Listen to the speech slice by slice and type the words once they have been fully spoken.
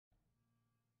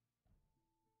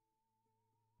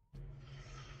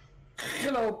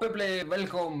Hello, people.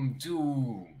 Welcome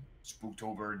to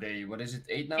Spooktober Day. What is it?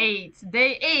 8 now? 8.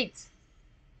 Day 8.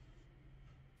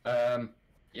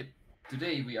 Yep.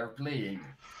 Today we are playing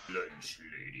Lunch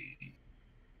Lady.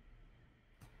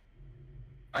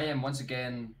 I am once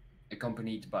again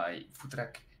accompanied by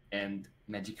Futhrak and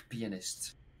Magic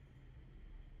Pianist.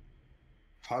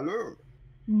 Hello.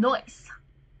 Nice.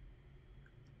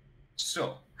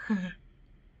 So,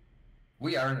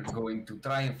 we are going to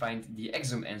try and find the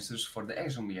exam answers for the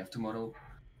exam we have tomorrow,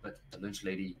 but the Lunch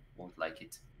Lady won't like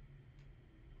it.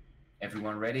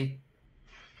 Everyone ready?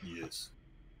 Yes.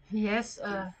 Yes,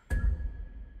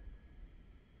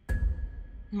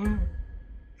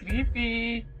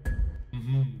 creepy.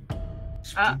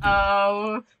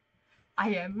 Uh-oh. I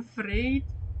am afraid.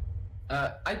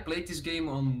 I played this game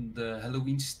on the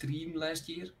Halloween stream last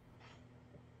year.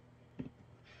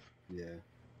 Yeah.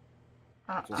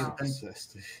 Uh-oh.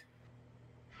 Fantastic.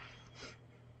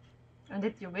 And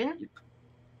did you win? Yep.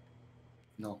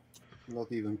 No. Not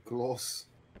even close.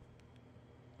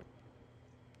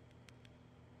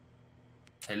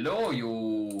 Hello,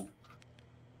 you.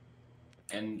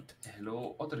 And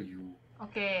hello, other you.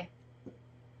 Okay.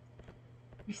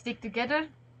 We stick together?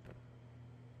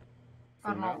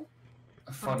 For Or not?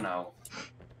 For now.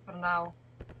 For now.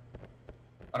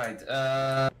 Alright,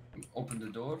 open the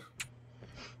door.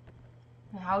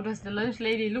 How does the lunch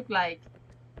lady look like?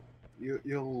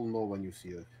 You'll know when you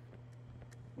see her.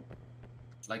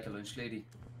 Like a lunch lady.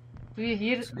 Do you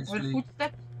hear It's her literally-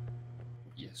 footsteps?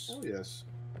 Yes. Oh yes.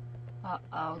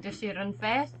 Uh-oh. Does she run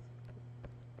fast?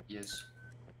 Yes.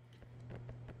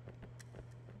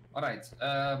 Alright,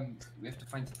 we have to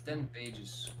find 10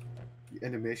 pages. The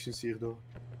animations here though.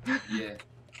 Yeah.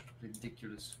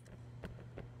 Ridiculous.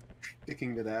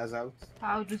 Kicking that ass out.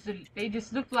 How does the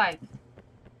pages look like?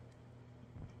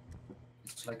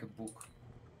 It's like a book,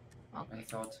 Okay. I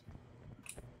thought.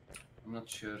 I'm not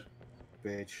sure.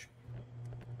 Page.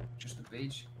 Just a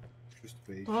page? Just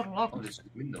a page. Door Oh, locked. there's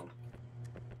a window.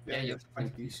 Yeah, you have to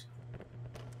find keys.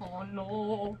 Oh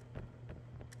no.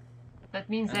 That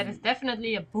means there is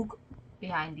definitely a book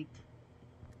behind it.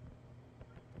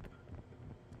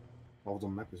 All the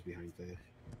map is behind there.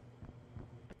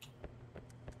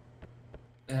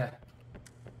 Yeah.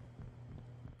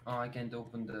 Oh, I can't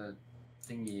open the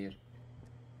thing here.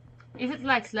 Is it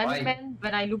like Slenderman?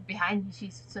 When I look behind me,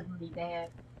 she's suddenly there.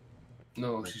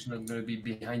 No, she's not gonna be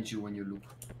behind you when you look.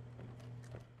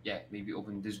 Yeah, maybe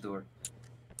open this door.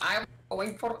 I'm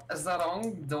going for the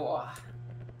wrong door.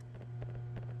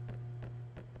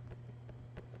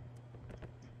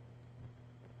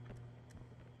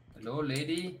 Hello,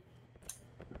 lady.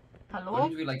 Hello?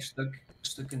 Weren't we like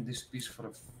stuck in this piece for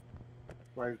a...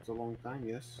 Quite a long time,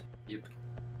 yes. Yep.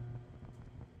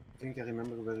 I think I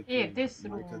remember where it Here, this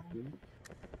might room. have been.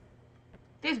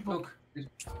 This book. Look,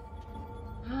 this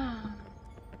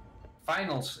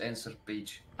finals answer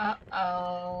page.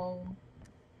 Uh-oh.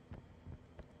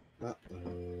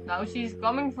 Uh-oh. Now she's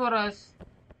coming for us.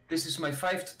 This is my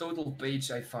 5th total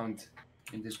page I found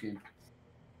in this game.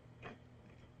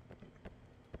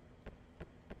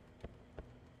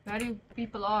 Where you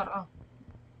people are? Oh.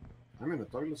 I'm in the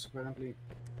toilets apparently.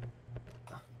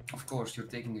 Of course, you're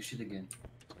taking a shit again.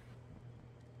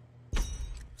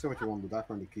 So what you want with that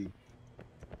one, the key?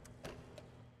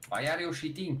 Why are you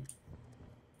shitting?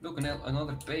 Look,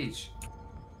 another page.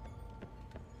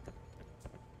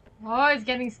 Oh, it's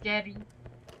getting scary.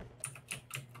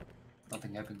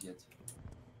 Nothing happened yet.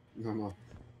 No.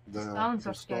 The Sounds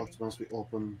are starts scary. once we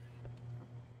open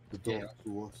the door Yeah.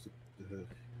 towards her.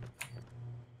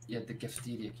 Yeah, the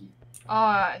cafeteria key.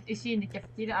 Oh, is she in the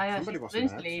cafeteria? Ah, yeah, Somebody she's was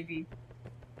lunch mad. lady.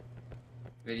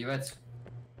 Where you at?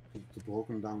 The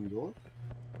broken down door.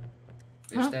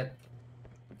 Where's Huh? that?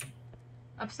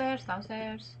 Upstairs,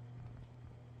 downstairs.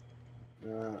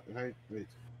 Right, wait.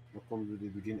 We'll come to the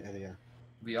begin area.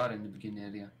 We are in the beginning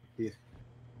area. Here.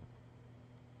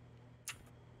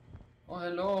 Oh,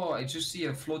 hello. I just see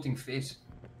a floating face.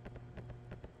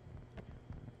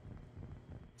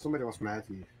 Somebody was mad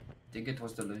here. I think it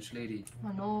was the lunch lady.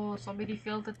 Oh no, somebody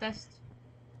failed the test.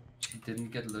 She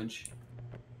didn't get lunch.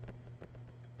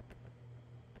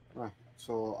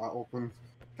 So I open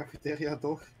cafeteria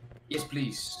door. Yes,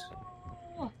 please.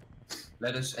 Oh,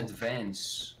 Let us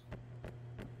advance.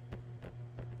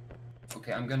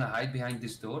 Okay, I'm gonna hide behind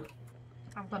this door.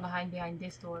 I'm gonna hide behind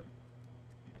this door.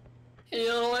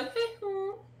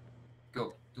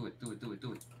 Go. Do it, do it, do it,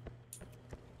 do it.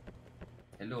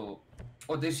 Hello.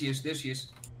 Oh, there she is, there she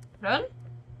is. Run?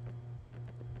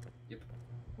 Yep.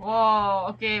 Whoa,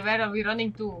 okay, where are we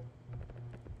running to?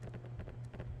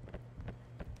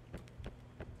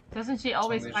 Doesn't she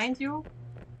always Somewhere. find you?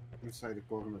 Inside the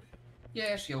corner.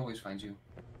 Yeah, she always finds you.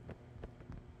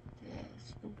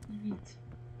 Stupid.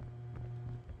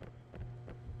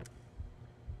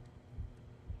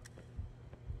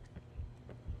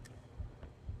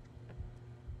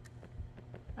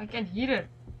 I can hear her.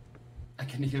 I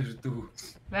can hear her too.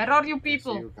 Where are you I see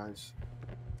people? you guys.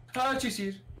 Ah, she's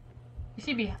here. Is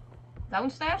she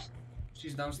downstairs?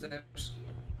 She's downstairs.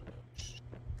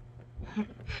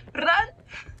 Run!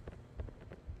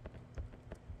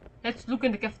 Let's look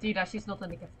in the cafeteria. She's not in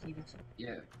the cafeteria. So.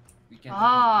 Yeah, we can.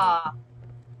 Ah!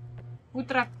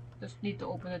 Futhrak. Dus niet te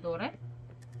open the door, hè?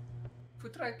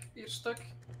 Futhrak, you're stuck.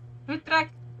 Futhrak.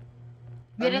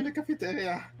 I'm in the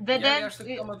cafeteria. Dead Yeah, end. you're stuck.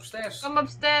 Come upstairs. Come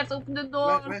upstairs. Open the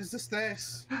door. Where's the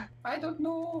stairs? I don't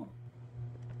know.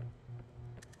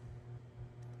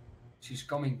 She's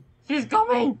coming. She's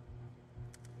coming.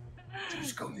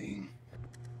 She's coming.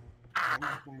 I'm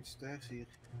not going stairs here.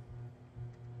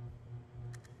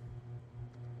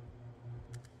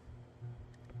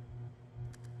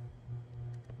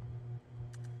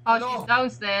 Oh, Hello. she's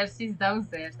downstairs. She's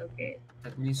downstairs. Okay.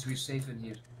 That means we're safe in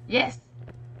here. Yes.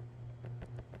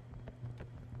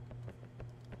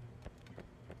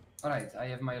 Alright, I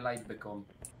have my light back on.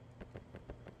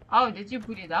 Oh, did you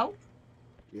put it out?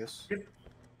 Yes.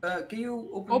 Can you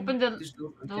Open the this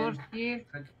door door again? here.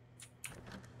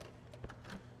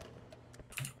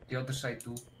 The other side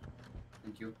too.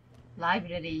 Thank you.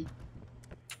 Library.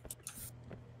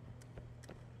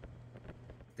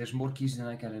 There's more keys than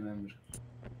I can remember.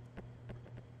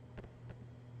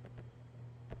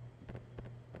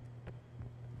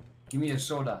 Give me a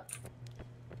soda.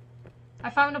 I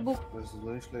found a book. Where's the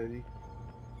lunch lady?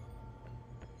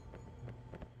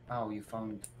 Oh, you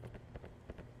found.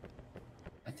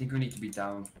 I think we need to be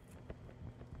down.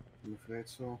 I'm afraid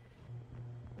so.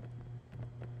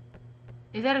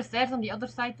 Is there a stairs on the other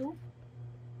side too?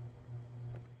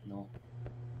 No.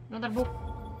 Another book.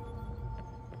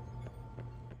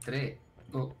 Trey.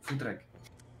 Oh, Futhrak.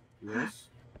 Yes.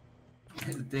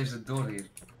 There's a door here.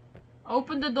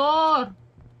 Open the door.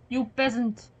 You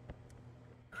peasant.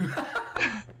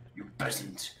 You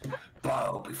peasant.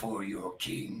 Bow before your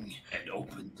king and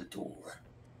open the door.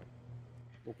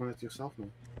 Open it yourself now.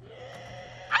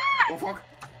 Oh fuck!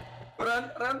 Run!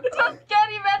 It's so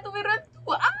scary. Where do we run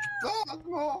to? Ah! Oh,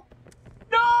 no!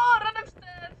 No! Run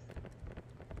upstairs.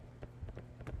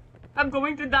 I'm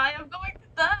going to die. I'm going to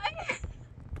die.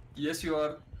 Yes, you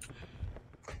are.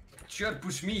 Sure,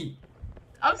 push me.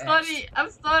 I'm sorry. I'm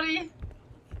sorry.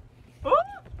 Oh!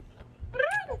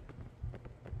 Run!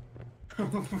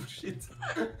 Oh shit.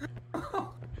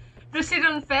 Does she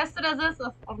run faster as us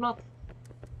or not?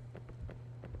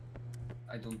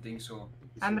 I don't think so.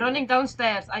 I'm running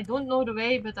downstairs. I don't know the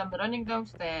way, but I'm running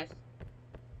downstairs.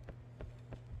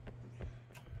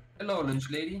 Hello, lunch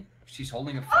lady. She's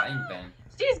holding a frying pan.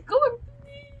 She's going to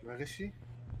me. Where is she?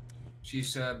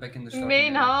 She's back in the The starting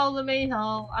main area. hall, the main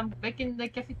hall. I'm back in the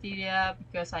cafeteria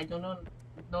because I don't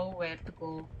know where to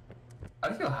go.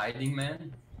 Are you hiding,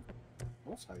 man?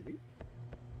 What's hiding?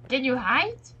 Can you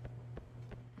hide?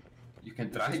 You can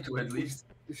try to at least.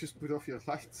 You just put off your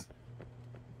light.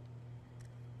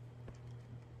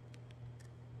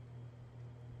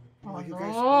 Oh, You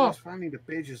guys no. always finding the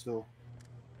pages though.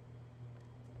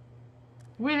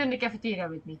 Who is in the cafeteria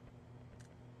with me?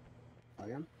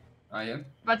 I am. I am.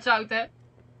 Watch out, eh?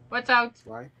 Watch out.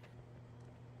 Why?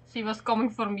 She was coming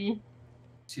for me.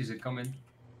 She's coming.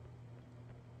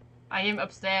 I am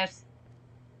upstairs.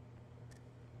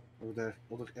 Are there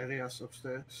other areas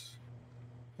upstairs?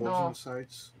 No. Doors on the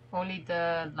sides? Only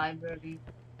the library.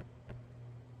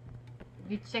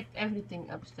 We checked everything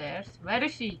upstairs. Where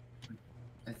is she?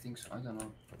 I think so. I don't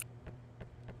know.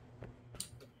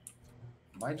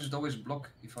 Why does it always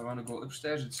block? If I want to go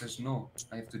upstairs, it says no.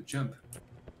 I have to jump.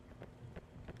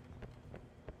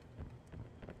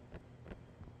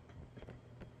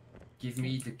 Give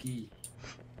me the key.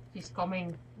 She's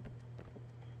coming.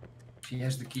 She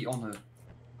has the key on her.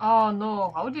 Oh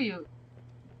no, how do you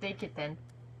take it then?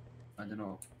 I don't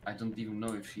know. I don't even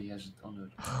know if she has it on her.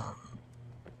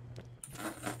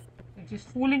 You're just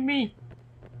fooling me.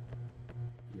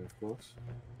 Yeah, of course.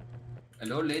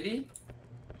 Hello, lady?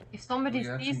 If Do somebody you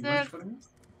have sees some her, lunch for me?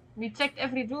 we checked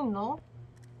every room, no?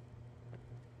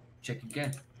 Check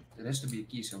again. There has to be a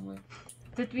key somewhere.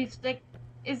 Did we check?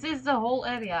 Is this the whole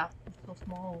area? It's so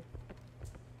small.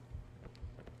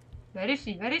 Where is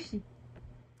she? Where is she?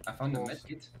 I found a Close.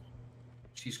 medkit.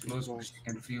 She's close because she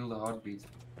can feel the heartbeat.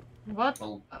 What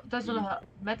Well, does a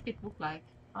medkit look like?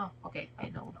 Oh, okay, I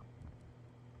know now.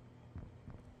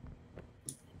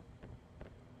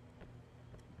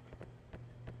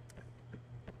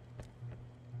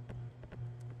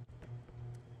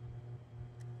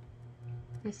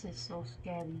 This is so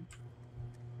scary.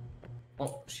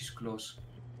 Oh, she's close.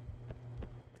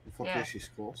 Fuck Yeah. yeah, she's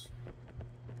close.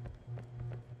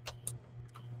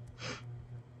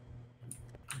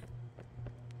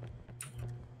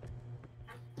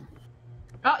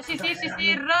 Oh, she's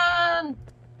here, run!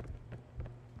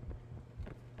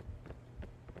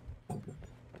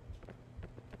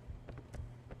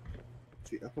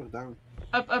 She up or down?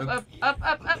 Up.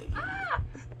 Ah!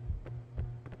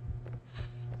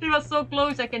 She was so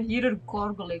close, I can hear her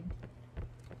gargling.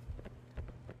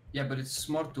 Yeah, but it's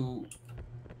smart to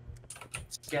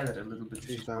scatter a little bit.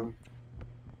 She's down.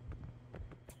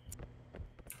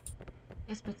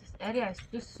 Yes, but this area is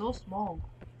just so small.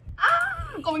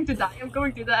 Ah! I'm going to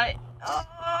die.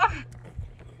 Ah!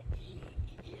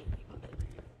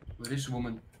 Where is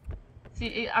woman?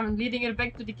 See, I'm leading her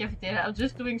back to the cafeteria. I'm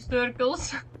just doing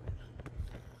circles.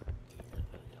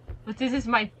 But this is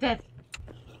my death.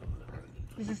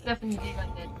 This is definitely my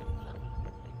death.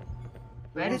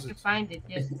 Where did you find it?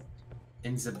 Yes.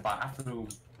 In the bathroom.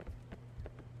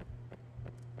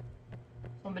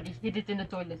 Somebody hid it in the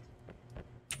toilet.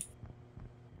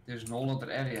 There's no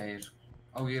other area here.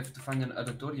 Oh, you have to find an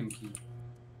auditorium key.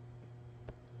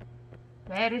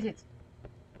 Where is it?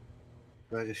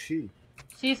 Where is she?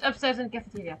 She's upstairs in the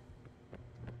cafeteria.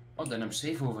 Oh, then I'm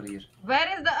safe over here.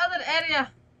 Where is the other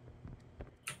area?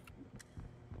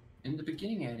 In the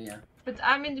beginning area. But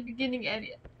I'm in the beginning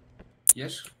area.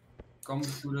 Yes. Come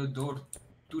to the door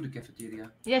to the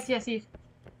cafeteria. Yes, here.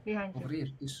 Behind Over you. here.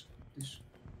 This.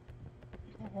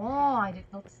 Oh, I did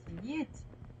not see it.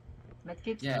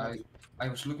 Medkit. Yeah, I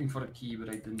was looking for a key, but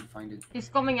I didn't find it. She's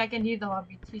coming, I can hear the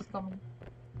heartbeat. She's coming.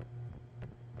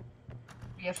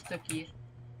 We are stuck here.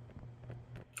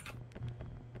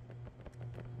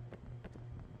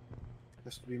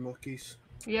 Has to be more keys.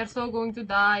 We are so going to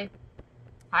die.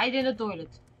 Hide in the toilet.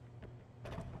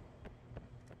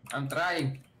 I'm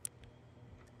trying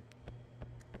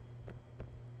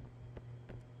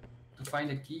to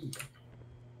find a key.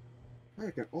 Oh,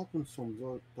 you can open some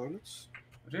toilets.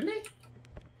 Really?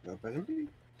 Apparently.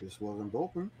 This wasn't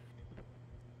open.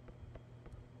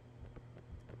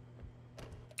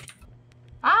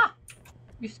 Ah!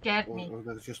 You scared me. Or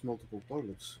there's just multiple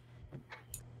toilets.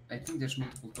 I think there's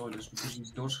multiple toilets because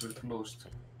these doors were closed.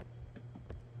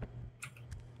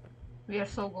 We are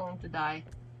so going to die.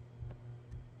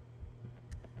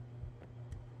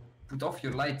 Put off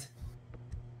your light.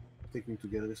 Sticking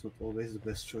together is not always the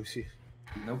best choice here.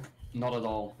 Nope, not at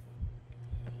all.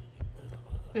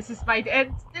 This is my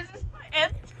end. This is my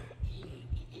end.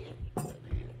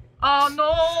 Oh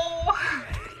no!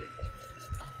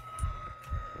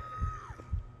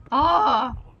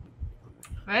 Ah!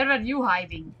 Where were you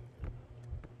hiding?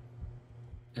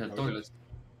 In the toilet.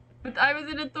 But I was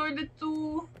in the toilet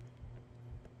too.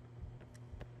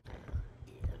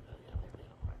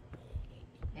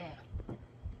 Yeah.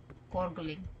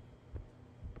 Gargling.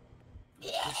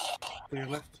 To your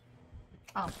left.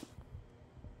 Oh.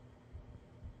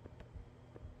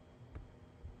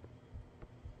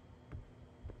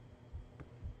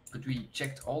 But we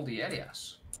checked all the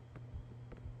areas.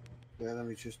 Yeah, then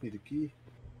we just need a key.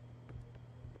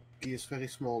 Key is very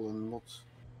small and not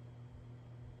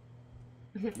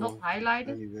Is it not No, highlighted?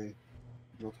 anyway.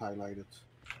 Not highlighted.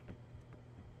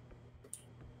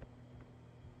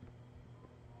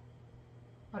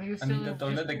 Are you I'm still in the in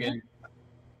toilet Facebook? again.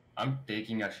 I'm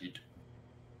taking a shit.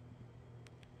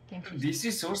 Can't you This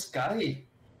is so scary.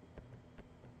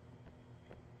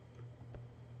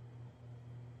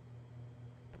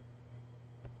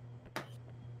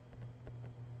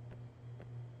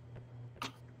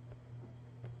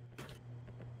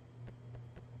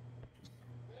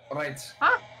 Right.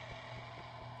 Huh?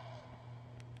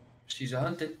 She's a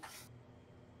hunted.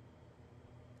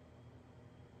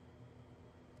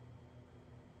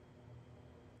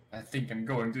 I think I'm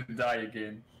going to die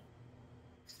again.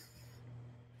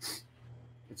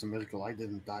 It's a miracle I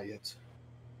didn't die yet.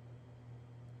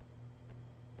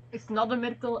 It's not a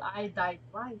miracle I died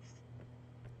twice.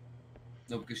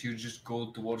 No, because you just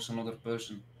go towards another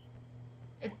person.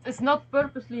 It's not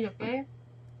purposely, okay?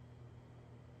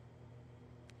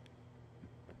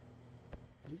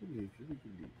 You believe.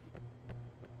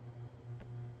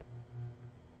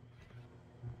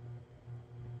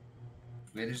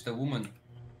 Where is the woman?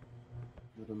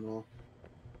 I don't know.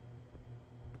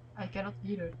 I cannot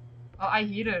hear her. Oh, I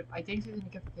hear her. I think she's in the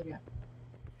cafeteria.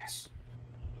 Yes.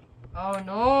 Oh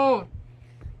no!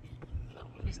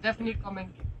 She's definitely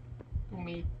coming to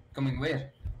me. Coming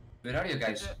where? Where are you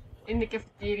guys? In the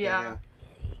cafeteria. Yeah.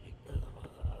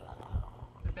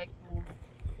 The back room.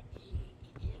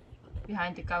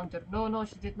 behind the counter. No, no,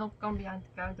 she did not come behind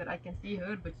the counter. I can see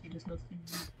her, but she does not see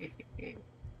me.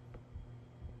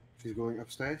 She's going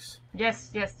upstairs? Yes,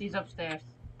 yes, she's upstairs.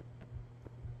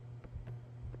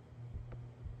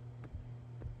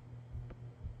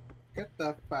 Get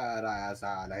the fat ass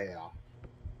out of here.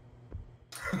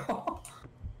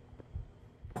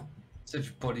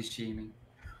 Such body shaming.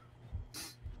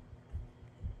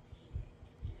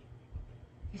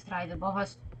 She's right above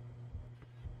us.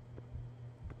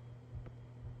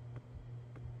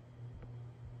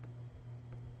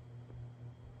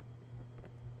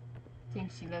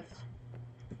 Think she left.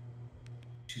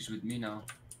 She's with me now.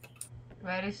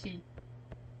 Where is she?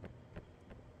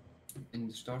 In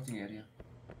the starting area.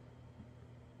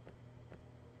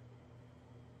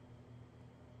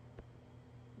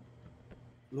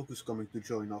 Look who's coming to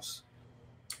join us.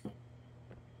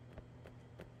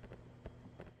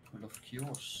 Full of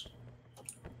cures.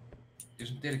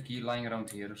 Isn't there a key lying around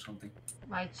here or something?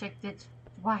 I checked it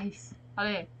twice.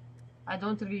 Allee, I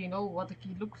don't really know what the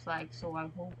key looks like, so I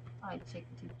hope I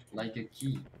checked it. Like a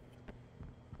key.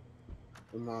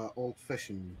 An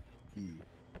old-fashioned key.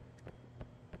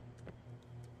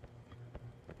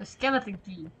 A skeleton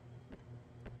key.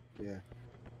 Yeah.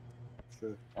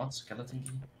 Sure. What? Skeleton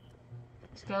key?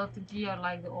 Skeleton key are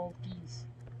like the old keys.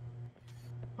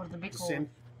 For the big The holes.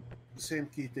 same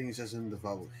key things as in the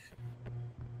vowels.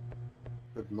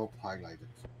 But not highlighted.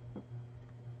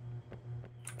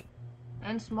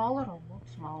 And smaller or not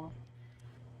smaller?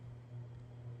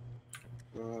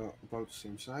 About the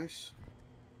same size.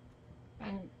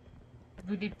 And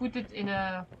do they put it in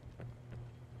a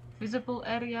visible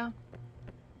area?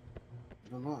 I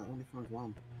don't know, I only found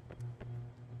one.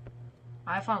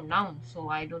 I found none, so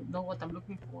I don't know what I'm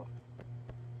looking for.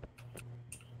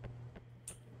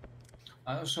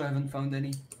 I also haven't found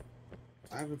any.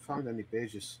 I haven't found any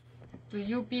pages. Do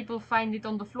you people find it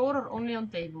on the floor or only on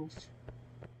tables?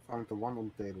 Found the one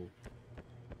on the table.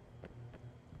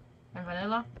 And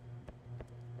Vanilla?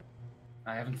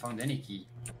 I haven't found any key.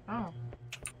 Oh.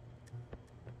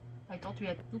 I thought we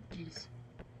had 2 keys.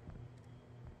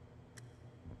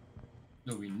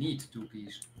 No, we need 2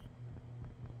 keys.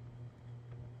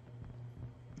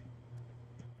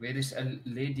 Where is a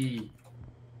lady?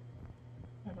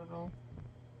 I don't know.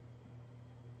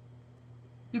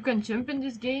 You can jump in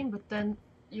this game, but then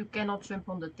you cannot jump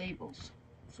on the tables.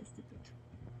 So stupid.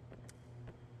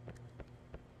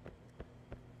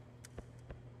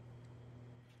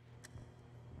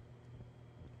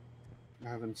 I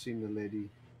haven't seen the lady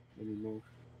anymore.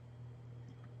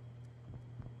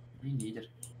 Me neither.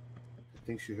 I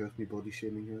think she heard me body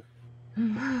shaming her. she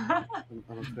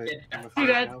I'm afraid. I'm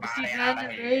ran,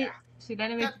 afraid now. she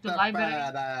ran away to Get the the library.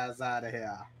 fat ass out of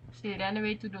here. She ran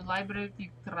away to the library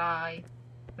to cry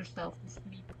herself to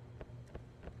sleep.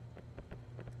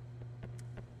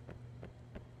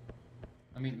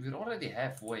 I mean, we're already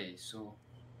halfway, so...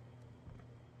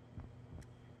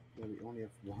 Yeah, we only have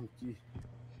one key.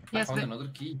 Yes, I found but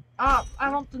another key. I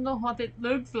want to know what it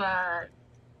looks like.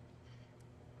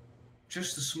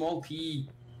 Just a small key.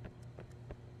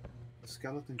 A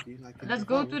skeleton key, like. in Let's the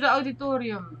go vowels. to the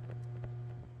auditorium.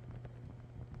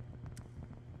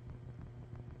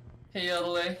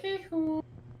 Hey-hoo.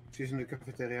 She's in the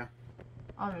cafeteria.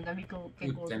 Oh no, then we can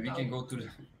Good, go then to we the can go to the...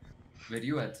 Where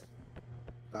you at?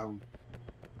 Down.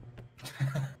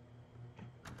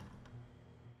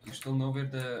 You still know where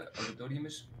the auditorium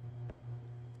is?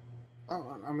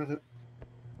 Oh, I'm at it.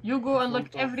 You go In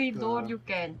unlock front of every door the- you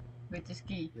can with this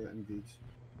key Yeah, indeed.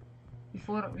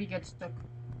 before we get stuck.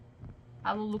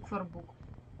 I will look for a book.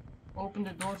 Open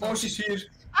the door. Oh, she's here!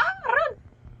 Ah, run!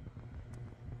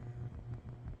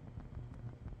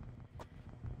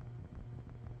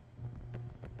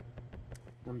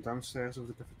 I'm downstairs of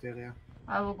the cafeteria.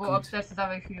 I will go Good. upstairs then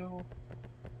with you.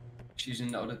 She's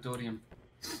in the auditorium.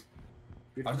 Are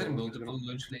Beautiful there auditorium. multiple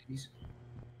lunch ladies?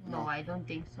 No, No. I don't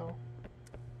think so.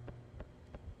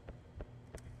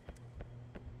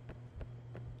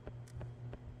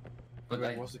 But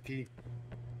Where I... was the key?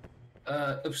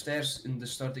 upstairs in the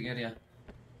starting area.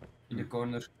 In the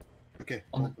corner. Okay,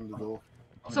 On the- open the door.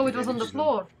 So it was on the beginning.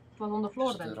 floor. It was on the This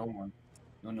floor is the then. wrong one.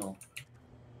 No, no.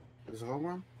 Is the wrong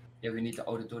one? Yeah, we need the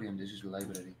auditorium. This is the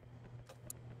library.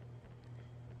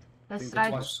 Let's think It try.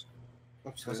 was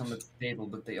Upstairs. on the table,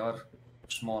 but they are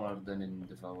smaller than in the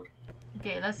Devour.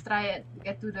 Okay, let's try it.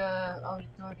 Get to the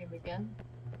auditorium again.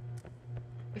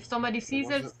 If somebody sees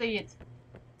was it, it? say it.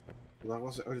 Where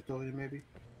was the auditorium, maybe?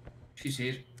 She's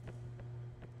here.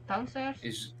 Downstairs?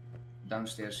 Is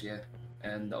downstairs, yeah.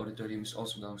 And the auditorium is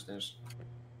also downstairs.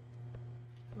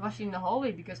 Was she in the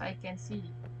hallway? Because I can't see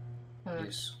her.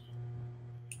 Yes.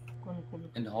 Gonna go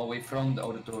look. In the hallway from the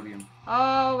auditorium.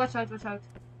 Oh, watch out, watch out.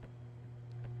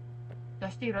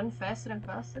 Does she run faster and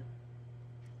faster?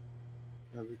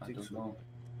 Yeah, we I think don't so. know.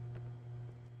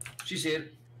 She's here.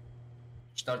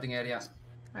 Starting area.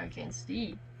 I can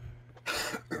see.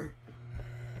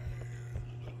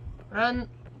 Run!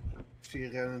 She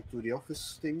ran into the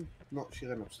office thing. No, she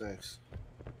ran upstairs.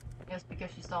 Yes,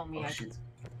 because she saw me. Oh shit.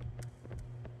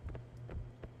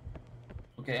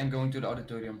 Okay, I'm going to the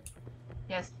auditorium.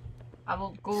 Yes. I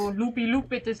will go loopy loop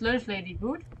with this lunch lady,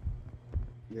 good?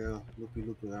 Yeah,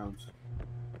 look around.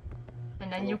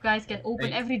 And then Hello. you guys can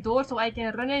open Hey. every door so I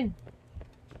can run in.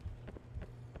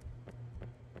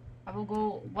 I will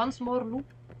go once more loop.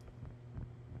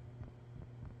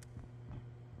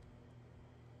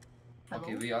 Hello?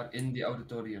 Okay, we are in the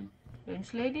auditorium.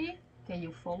 Lunch lady, can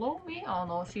you follow me? Oh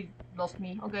no, she lost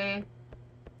me. Okay.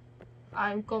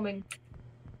 I'm coming.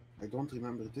 I don't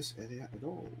remember this area at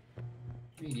all.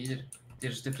 Me neither.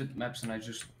 There's different maps and I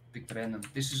just picked random.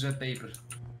 This is a paper.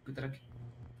 Futhrak. I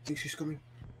think she's coming.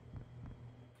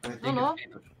 I No, think no. it's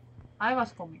paper. I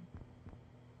was coming.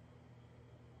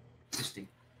 This thing.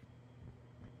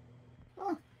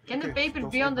 Ah, Can the okay, paper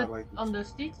those be are on the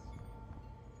highlighted. seats?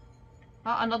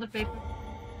 Ah, another paper.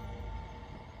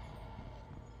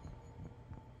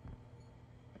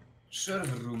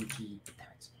 Server room key. Damn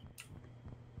it.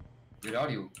 Where are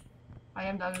you? I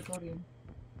am the auditorium.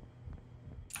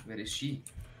 Where is she?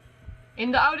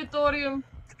 In the auditorium.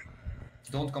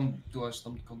 Don't come to us.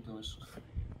 Don't come to us.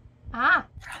 Ah!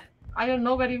 I don't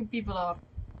know where you people are.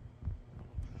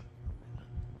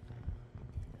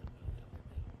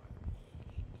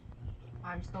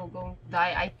 I'm still going to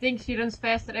die. I think she runs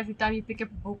faster every time you pick up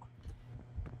a book.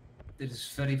 This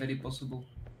is very, very possible.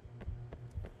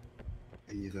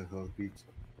 I hear her heartbeat.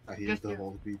 I hear Yes, the yeah.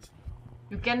 heartbeat.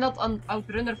 You cannot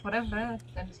outrun her forever, eh?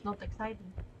 Then it's not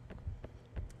exciting.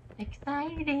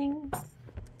 Exciting!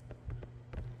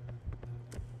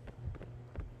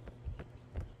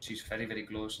 She's very, very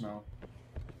close now.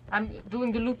 I'm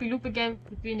doing the loopy loop again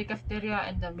between the cafeteria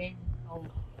and the main hall.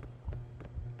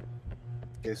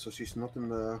 Okay, so she's not in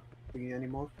the thingy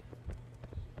anymore.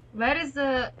 Where is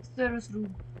the service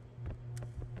room?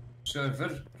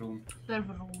 Server room.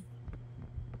 Server room.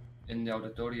 In the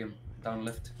auditorium. Down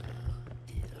left.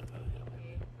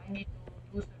 Okay, I need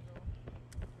to use her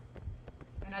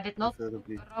though. And I did not look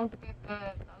Preferably. around the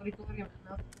auditorium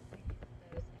enough to see if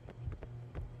there is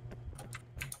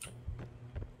anything.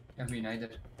 Yeah, me neither.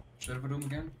 Server room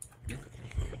again? Yep.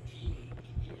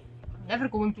 I'm never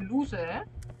going to lose her, eh?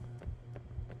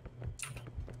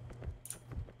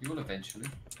 You will eventually.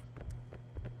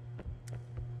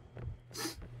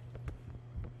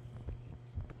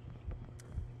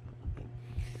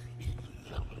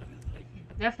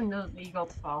 Definitely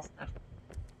got faster.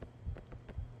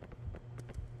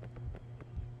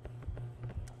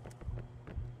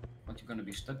 But you're gonna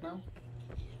be stuck now?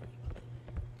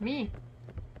 Me?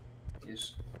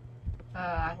 Yes.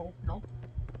 I hope not.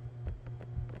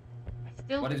 I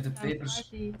still What if the think I'm papers-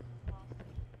 slightly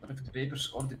What if the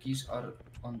papers or the keys are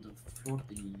on the floor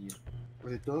thingy here?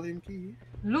 Auditorium key?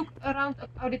 Look around the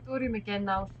auditorium again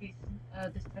now, she's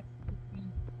distracted with me.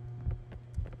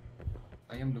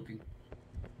 I am looking.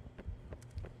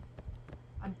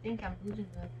 I think I'm losing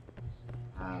her.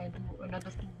 I do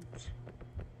another 2 loops.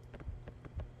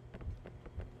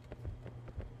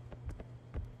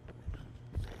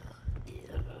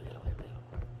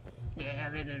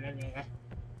 Yeah.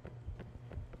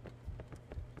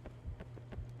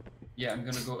 Yeah, I'm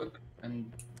gonna go up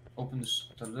and open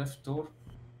the left door.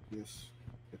 Yes.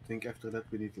 I think after that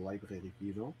we need the library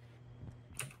key though.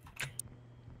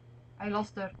 I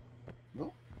lost her.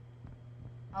 No?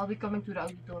 I'll be coming to the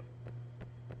auditorium.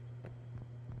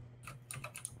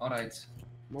 Alright.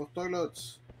 More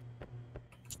toilets!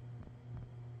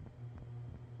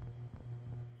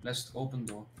 Let's open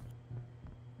door.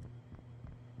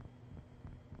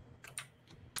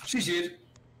 She's here.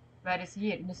 Where is he?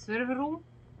 Here? In the server room?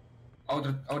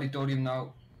 Auditorium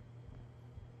now.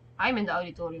 I'm in the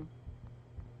auditorium.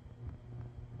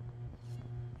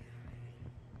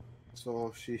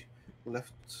 So she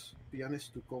left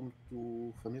pianist to come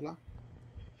to Vanylla?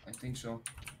 I think so.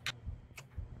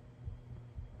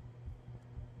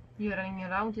 You're running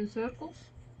around in circles?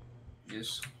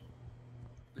 Yes.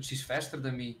 But she's faster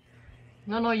than me.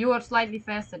 No, you are slightly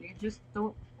faster. You just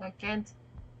don't, can't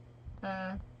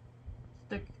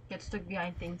get stuck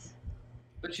behind things.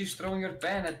 But she's throwing her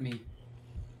pen at me.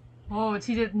 Oh,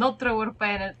 she did not throw her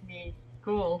pen at me.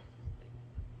 Cool.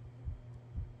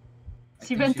 I She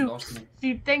think went she to lost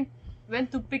me.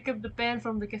 went to pick up the pen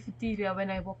from the cafeteria when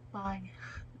I walked by.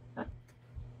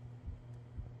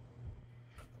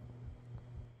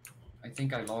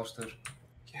 think I lost her.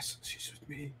 Yes, she's with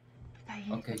me.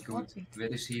 Okay, good. Where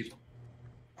is here?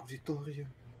 Auditorium.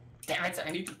 Damn it,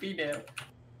 I need to be there.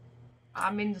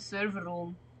 I'm in the server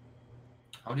room.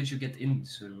 How did you get in the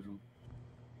server room?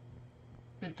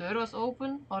 The door was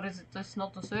open, or is it just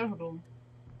not the server room?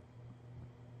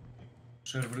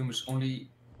 Server room is only,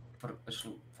 as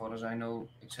far as I know,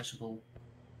 accessible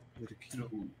With a key.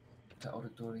 through the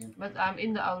auditorium. But I'm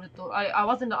in the auditorium. I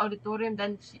was in the auditorium,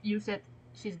 then you said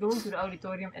she's going to the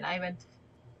auditorium, and I went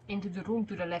into the room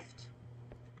to the left.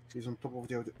 She's on top of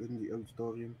the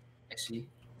auditorium. I see.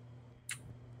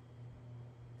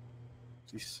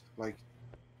 She's like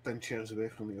 10 chairs away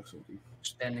from me or something.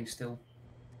 Standing still.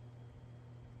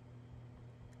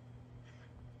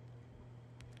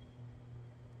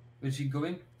 Where is she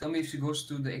going? Tell me if she goes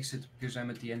to the exit, because I'm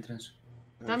at the entrance.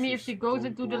 Tell me if she's she goes going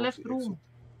into the towards left exit. room.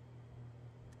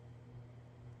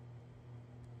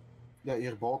 Yeah,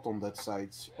 you're both on that side.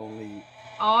 Only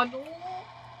Oh no!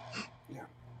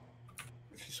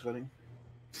 she's running.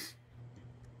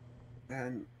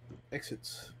 And exit.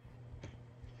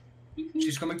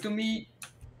 She's coming to me.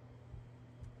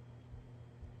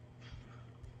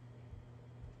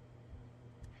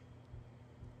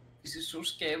 This is so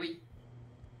scary.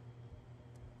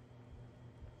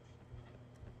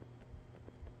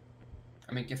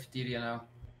 I'm in cafeteria now.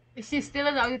 If she's still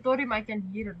in the auditorium, I can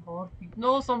hear her heartbeat.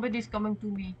 No, somebody's coming to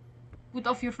me. Put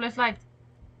off your flashlight.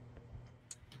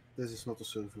 This is not a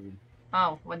server room.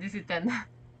 Oh, what is it then?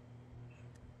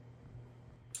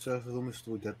 Server room is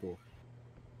through that door.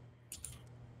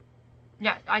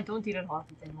 Yeah, I don't hear her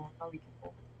heartbeat anymore. Now we can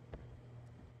go.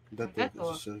 That That door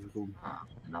door? is a server room. Ah,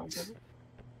 now go.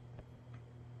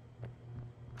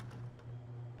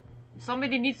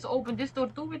 Somebody needs to open this door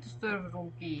too with the server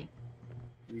room key.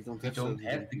 We don't We have don't server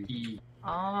have room the key.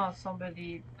 Ah,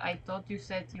 somebody. I thought you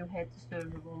said you had the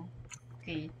server room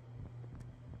key.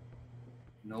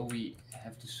 No, we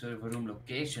have the server room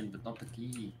location, but not the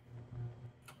key.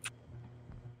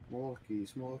 More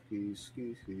keys, keys.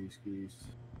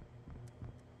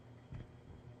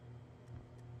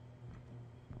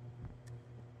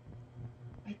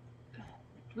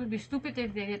 It would be stupid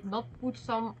if they did not put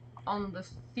some on the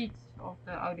seats of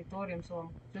the auditorium, so I'm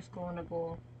just gonna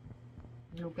go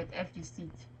look at every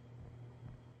seat.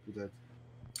 Do that.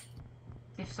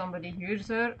 If somebody hears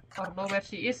her or know where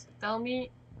she is, tell me,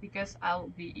 because I'll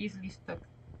be easily stuck.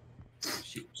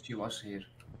 She was here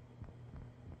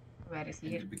Where is in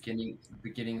here? the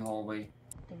beginning hallway.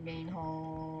 The main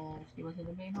hall. She was in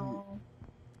the main hall.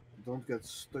 Don't get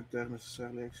stuck there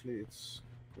necessarily, actually. It's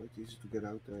quite easy to get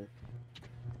out there.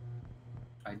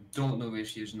 I don't know where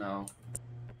she is now.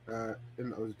 In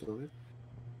the auditorium.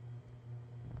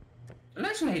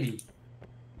 Lunch lady.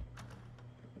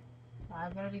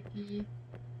 Library key.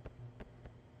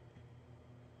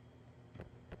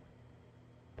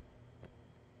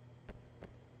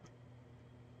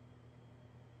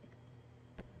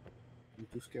 I'm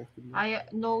too scared to move. I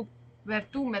know where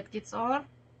 2 medkits are.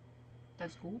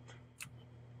 That's good.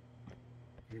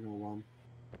 You know one.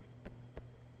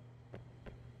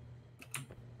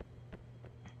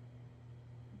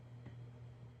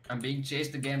 I'm being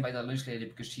chased again by the lunch lady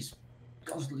because she's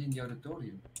constantly in the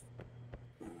auditorium.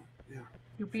 Yeah.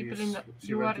 You people She in the. she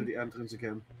You went are. to the entrance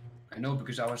again. I know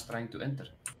because I was trying to enter.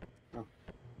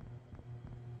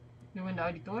 You in the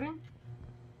auditorium?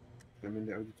 I'm in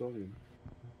the auditorium.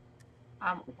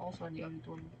 I'm also in the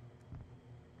auditorium.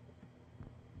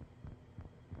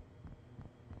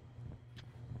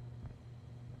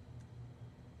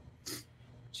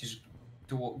 She's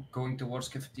going towards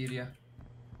cafeteria.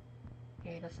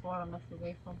 Okay, that's far enough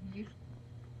away from here.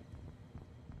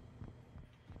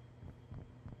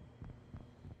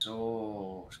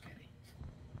 So scary.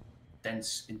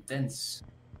 Tense, intense.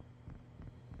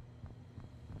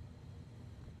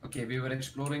 Okay, we were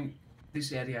exploring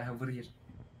this area over here.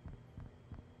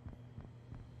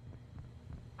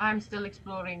 I'm still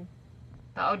exploring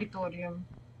the auditorium.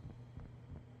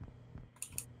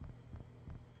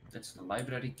 That's the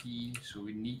library key, so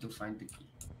we need to find the key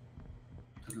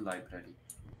to the library.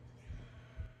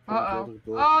 Uh-oh.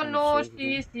 Oh no,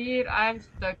 she is here. I'm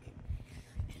stuck.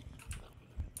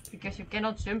 Because you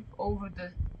cannot jump over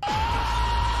the...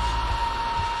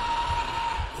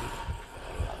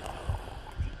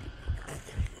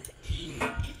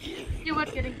 You were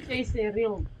getting chased in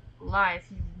real life.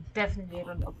 You definitely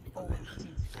run up over the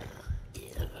seats.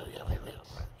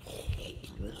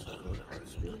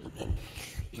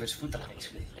 Where's Futhrak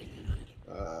actually?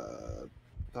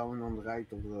 Down on the right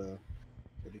of the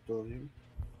auditorium.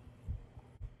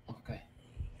 Okay.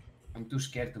 I'm too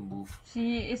scared to move.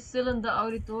 She is still in the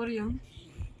auditorium.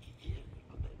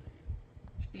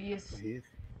 She is Here.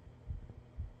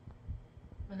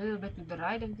 a little bit to the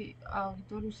right of the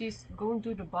auditorium. She's going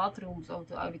to the bathrooms of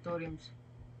the auditoriums.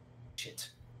 Shit.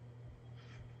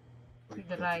 Wait,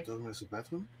 the that right. the is a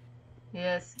bathroom?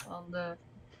 Yes, on the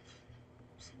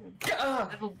Ah,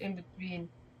 level in between.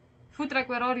 Futhrak,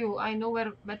 where are you? I know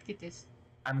where medkit is.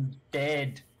 I'm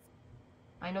dead.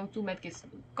 I know 2 medkits.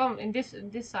 Come in this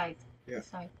side. Yeah. This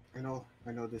side. I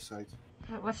know this side.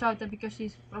 Watch out because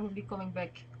she's probably coming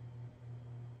back.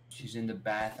 She's in the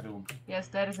bathroom. Yes,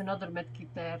 there is another medkit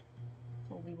there.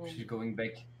 So we will. She's going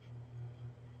back.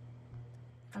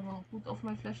 I will put off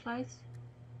my flashlights.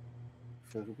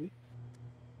 Preferably.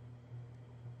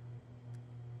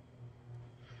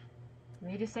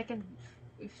 Wait a second.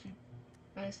 If she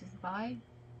passes by,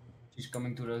 She's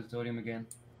coming to the auditorium again.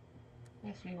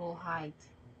 yes, we will hide.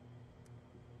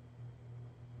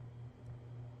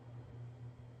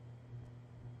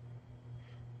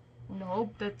 In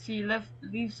hope that she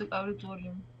leaves the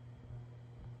auditorium.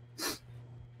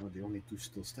 Oh, the only 2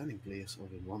 still standing players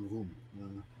are in one room.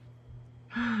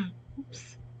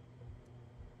 Oops.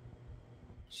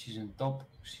 She's on top.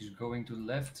 She's going to the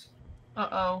left.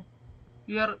 Uh-oh.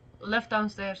 You are left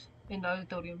downstairs in the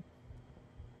auditorium.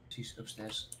 She's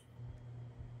upstairs.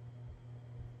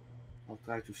 I'll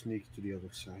try to sneak to the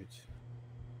other side.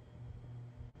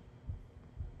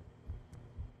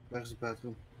 Where's the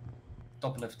bathroom?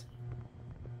 Top left.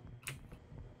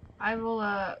 I will,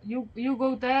 you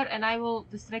go there and I will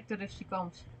distract her if she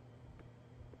comes.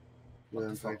 What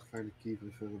Then the try fuck? to find a key,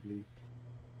 preferably.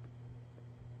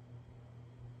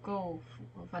 Go,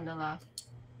 Vanylla.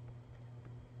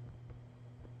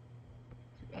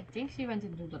 I think she went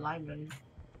into the library.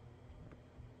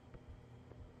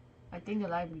 I think the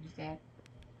library is there.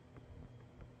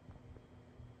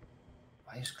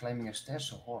 Why is climbing a stair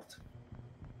so hard?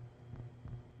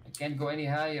 I can't go any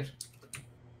higher.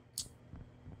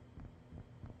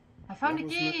 I found Where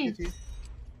the was key! medkit here?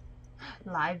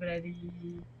 Library.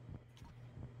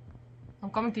 I'm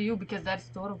coming to you because that's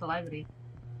the door of the library.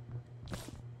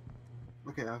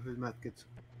 Okay, I have his medkit.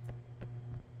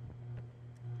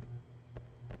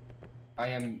 I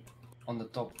am on the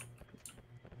top.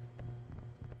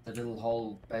 The little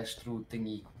hall pass-through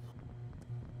thingy.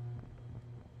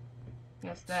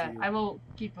 Yes, there. See you. I will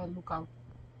keep a lookout.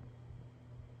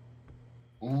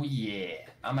 Oh yeah,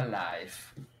 I'm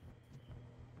alive.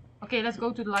 Okay, let's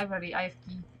go to the library. I have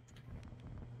key.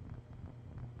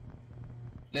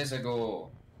 Let's go.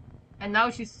 And now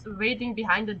she's waiting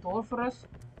behind the door for us.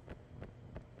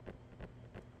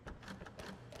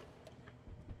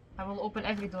 I will open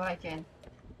every door I can.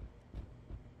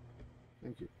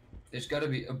 Thank you. There's gotta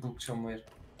be a book somewhere.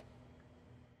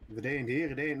 If it ain't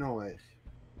here, it ain't nowhere.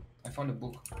 I found a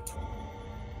book.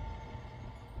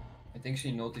 I think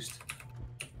she noticed.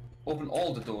 Open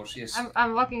all the doors, yes.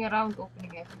 I'm walking around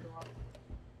opening every door.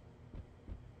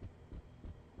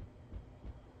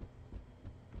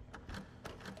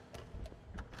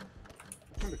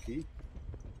 I found a key.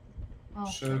 Oh.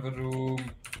 Server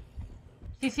room.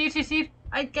 She's here, she's here.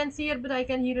 I can't see her, but I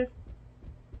can hear her.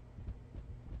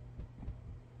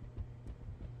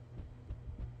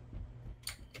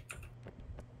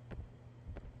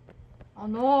 Oh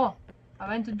no! I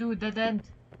went to do a dead end.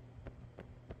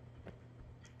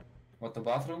 What, the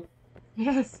bathroom?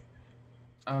 Yes.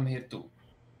 I'm here too.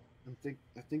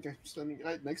 I think I'm standing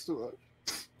right next to her.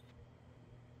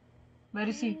 Where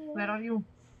is she? Where are you?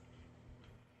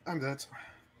 I'm dead.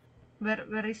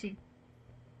 Where is she?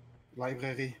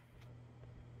 Library.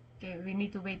 Okay, we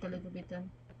need to wait a little bit then.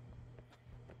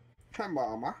 Hi,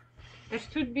 mama. There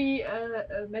should be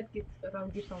a medkit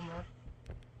around here somewhere.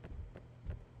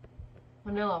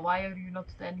 Vanylla, why are you not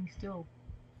standing still?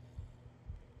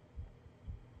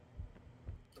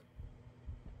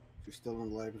 She's still in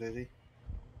the library.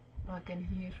 I can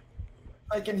hear.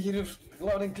 I can hear her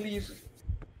loud and clear.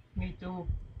 Me too.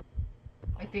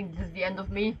 I think this is the end of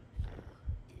me.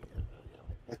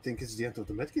 I think it's the end of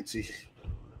the medkit, see.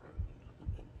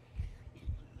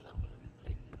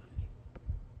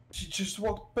 She just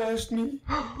walked past me.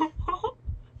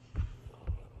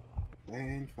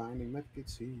 And finding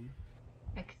medkits here.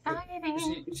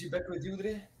 Exciting! Is she back with you,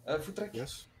 Dre? Futhrak?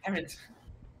 Yes. Damn it.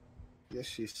 Yes,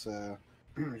 she's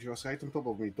she was right on top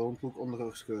of me. Don't look under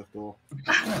her skirt though.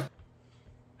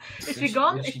 Is she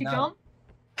gone? Where's Is she she now? gone?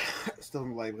 Still in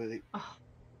the library. Oh.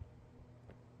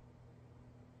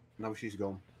 Now she's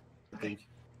gone, I Okay. think.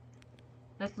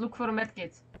 Let's look for a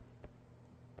medkit.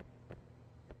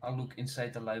 I'll look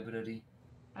inside the library.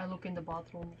 I look in the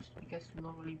bathrooms because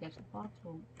normally there's a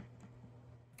bathroom.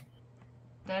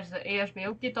 There's the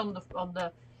ASBO kit on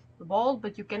the wall,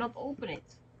 but you cannot open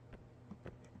it.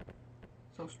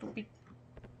 So stupid.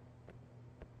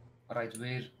 Right,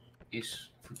 where is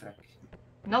Futhrak?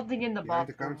 Nothing in the Behind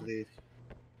the counter bathroom. here.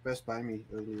 Passed by me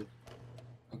earlier.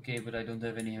 Okay, but I don't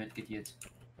have any medkit yet.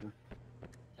 Yeah.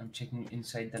 I'm checking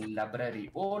inside the library.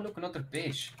 Oh, look, another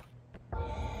page.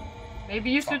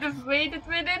 Maybe you Fuck. should have waited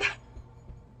with it.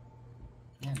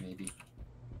 Yeah, maybe.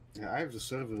 Yeah, I have the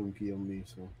server room key on me,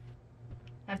 so.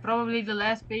 And probably the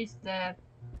last page there.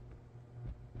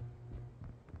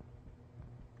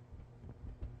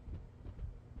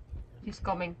 She's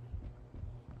coming.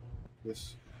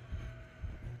 Yes.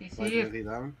 She's here. Library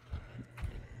down.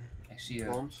 I see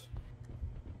her. Front.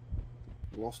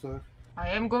 Lost her. I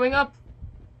am going up.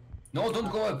 No,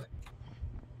 don't go up.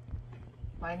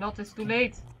 Why not? It's too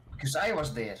late. Because I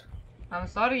was there. I'm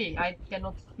sorry. I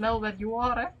cannot smell where you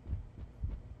are. Eh?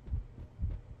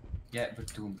 Yeah, we're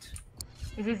doomed.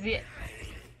 This is the.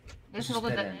 This It's is not a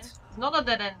dead dead end. end. It's not a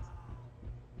dead end.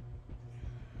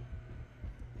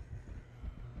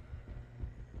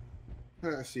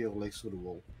 I see her legs through the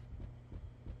wall.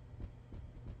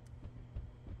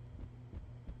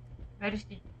 Where is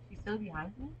she? She's still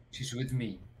behind me? She's with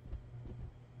me.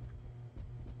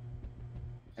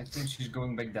 I think she's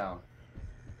going back down.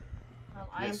 Well,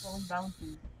 I am Yes. going down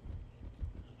too.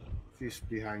 She's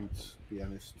behind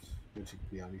pianist. Music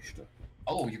pianista.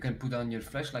 Oh, you can put on your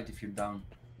flashlight if you're down.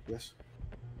 Yes.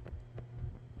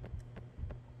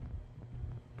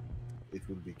 It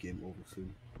will be game over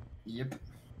soon. Yep.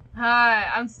 Hi,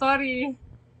 I'm sorry.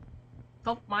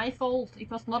 Not my fault. It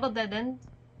was not a dead end.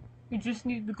 You just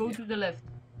need to go Yeah. to the left.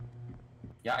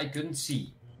 Yeah, I couldn't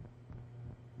see.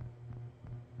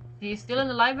 She is still in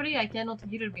the library. I cannot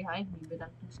hear her behind me, but I'm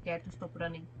too scared to stop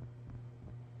running.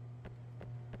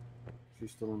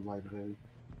 She's still in the library.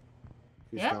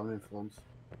 She's Yeah? down in front.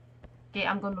 Okay,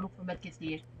 I'm gonna look for medkits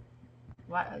here.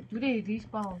 Why do they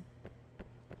respawn?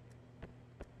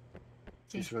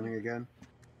 She's running again.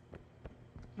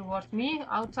 Towards me,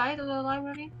 outside of the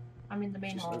library. I'm in the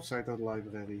main She's hall. outside of the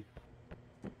library.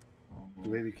 The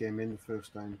way we came in the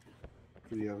first time.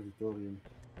 To the auditorium.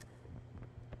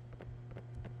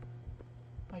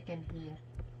 I can hear.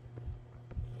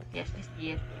 Yes, she's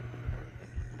here.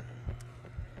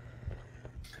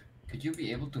 Could you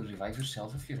be able to revive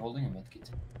yourself if you're holding a medkit?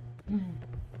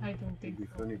 I don't Would think be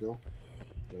so. funny though.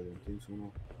 I don't think so,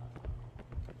 no.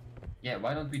 Yeah,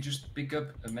 why don't we just pick up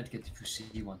a medkit if you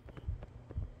see one?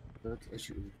 That is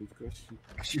a good question.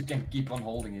 Because you can keep on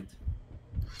holding it.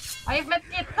 I have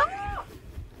medkit! Ah!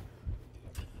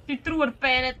 She threw her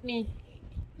pen at me.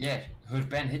 Yeah, her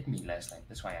pen hit me last time.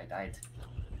 That's why I died.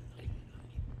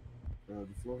 The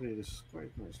floor here is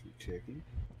quite nicely shaky.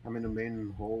 I'm in the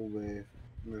main hallway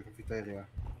in the cafeteria.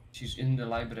 She's in the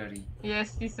library.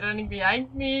 Yes, she's running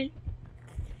behind me.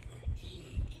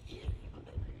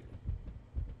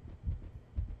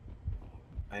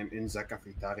 I am in the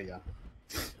cafeteria.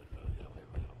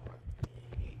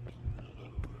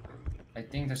 I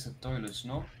think there's the toilets,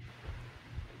 no?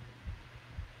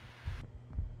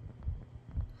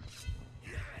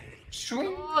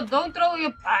 Swing! Oh, don't throw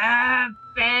your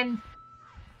pen.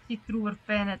 She threw her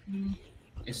pen at me.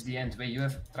 It's the end where you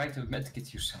have tried to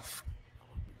medkit yourself.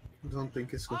 I don't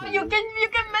think it's Oh, gonna you work.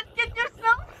 can medkit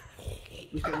yourself.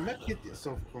 You can medkit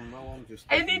yourself from now on. Just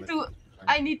I take the need to. medkit.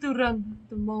 I need to run at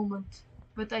the moment,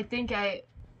 but I think I.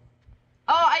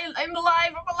 Oh, I'm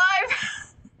alive! I'm alive!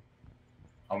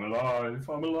 I'm alive,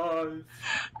 I'm alive.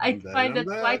 I Dead, find I'm it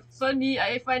quite dead. funny.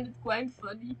 I find it quite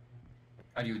funny.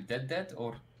 Are you dead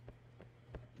or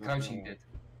crouching dead?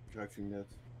 Crouching dead.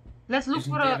 Let's look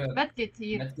Isn't for a there a medkit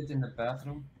here. Medkit in the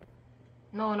bathroom?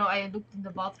 No, I looked in the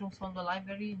bathrooms from the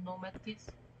library. No medkits.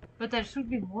 But there should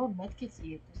be more medkits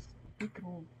here. This is a big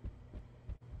room.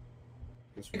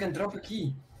 Guess You we can drop a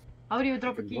key. How do you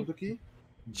drop a can key? drop the key.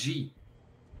 G.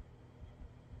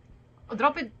 Oh,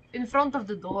 drop it in front of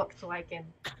the door so I can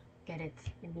get it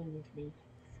immediately.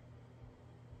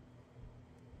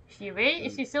 Is she away?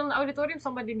 Is she still in the auditorium?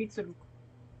 Somebody needs to look.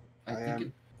 I I think am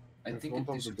it. I in think it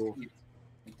front of the door. disappeared.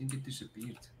 I think it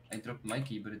disappeared. I dropped my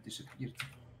key, but it disappeared.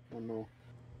 Oh no.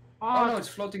 Oh no, it's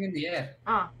floating in the air.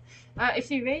 Is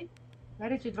she away? Where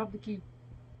did you drop the key?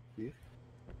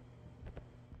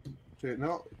 Sorry,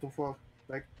 no, too far.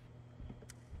 Back.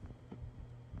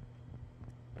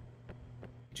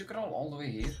 Did you crawl all the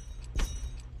way here?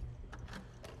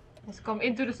 Let's come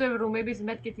into the server room. Maybe it's a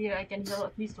medkit here. I can heal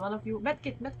at least one of you.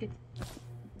 Medkit.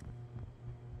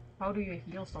 How do you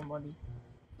heal somebody?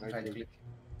 Right click.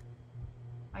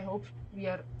 I hope we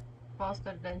are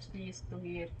faster than she is to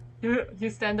hear. You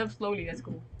stand up slowly. Let's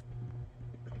go.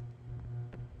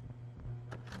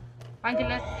 Find your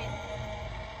last key.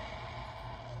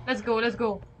 Let's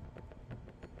go.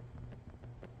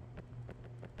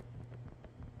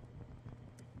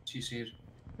 She's here.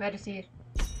 Where is here?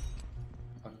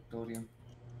 Auditorium.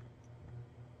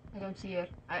 I don't see her.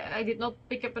 I did not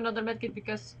pick up another medkit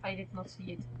because I did not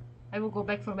see it. I will go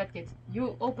back for medkit.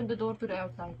 You open the door to the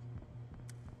outside.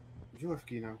 You have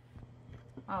key now.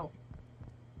 Oh.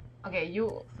 Okay,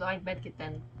 you find medkit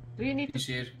then. Do you need She's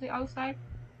to here. the outside?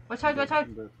 Watch out, watch out!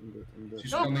 I'm dead.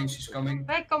 She's No. coming, she's coming.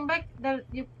 Come back! There,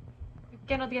 you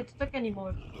cannot get stuck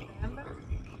anymore. Remember?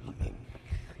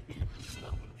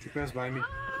 She passed by me.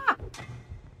 Ah!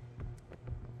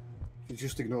 She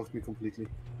just ignored me completely.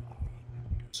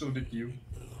 So did you.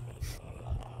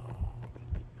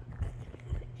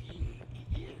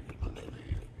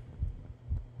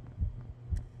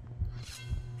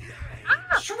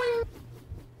 Swing!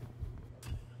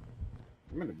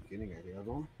 I'm in the beginning area,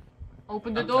 don't.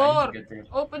 Open the I'm trying door! to get there.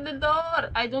 Open the door!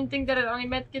 I don't think there are any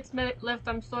medkits left.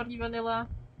 I'm sorry, Vanylla.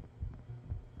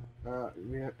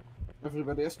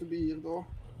 Everybody has to be here though.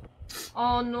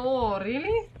 Oh no,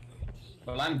 really?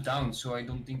 Well, I'm down, so I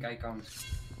don't think I count.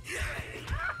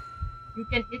 You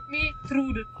can hit me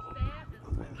through the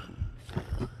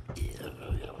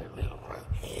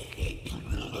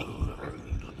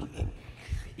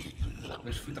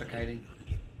Where's Futhrak hiding?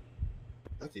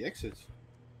 At the exit.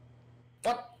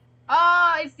 What?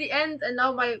 Ah, it's the end, and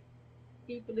now my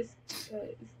people is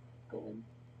going.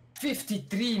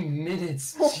 53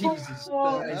 minutes! Jesus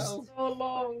Oh, Christ. so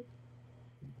long.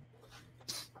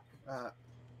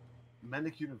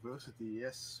 Manic University,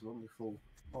 yes, wonderful.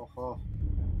 Oh.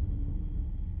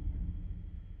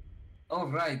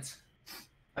 Alright.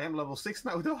 I am level 6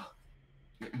 now though.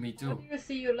 Me How too. do you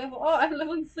see your level? Oh, I'm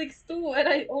level 6 too, and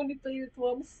I only played it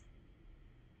once.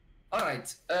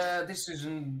 Alright, this is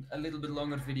a little bit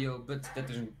longer video, but that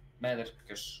doesn't matter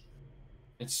because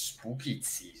it's spooky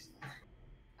season.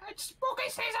 It's spooky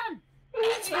season!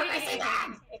 It's spooky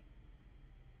season!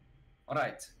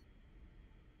 Alright.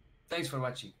 Thanks for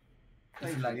watching. If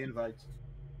Thanks you for like the it, invite.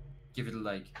 give it a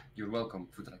like. You're welcome,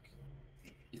 Futhrak.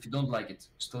 If you don't like it,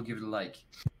 still give it a like.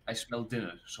 I smell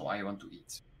dinner, so I want to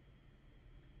eat.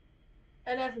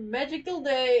 And have a magical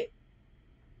day.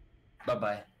 Bye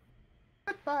bye.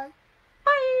 Goodbye.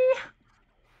 Bye!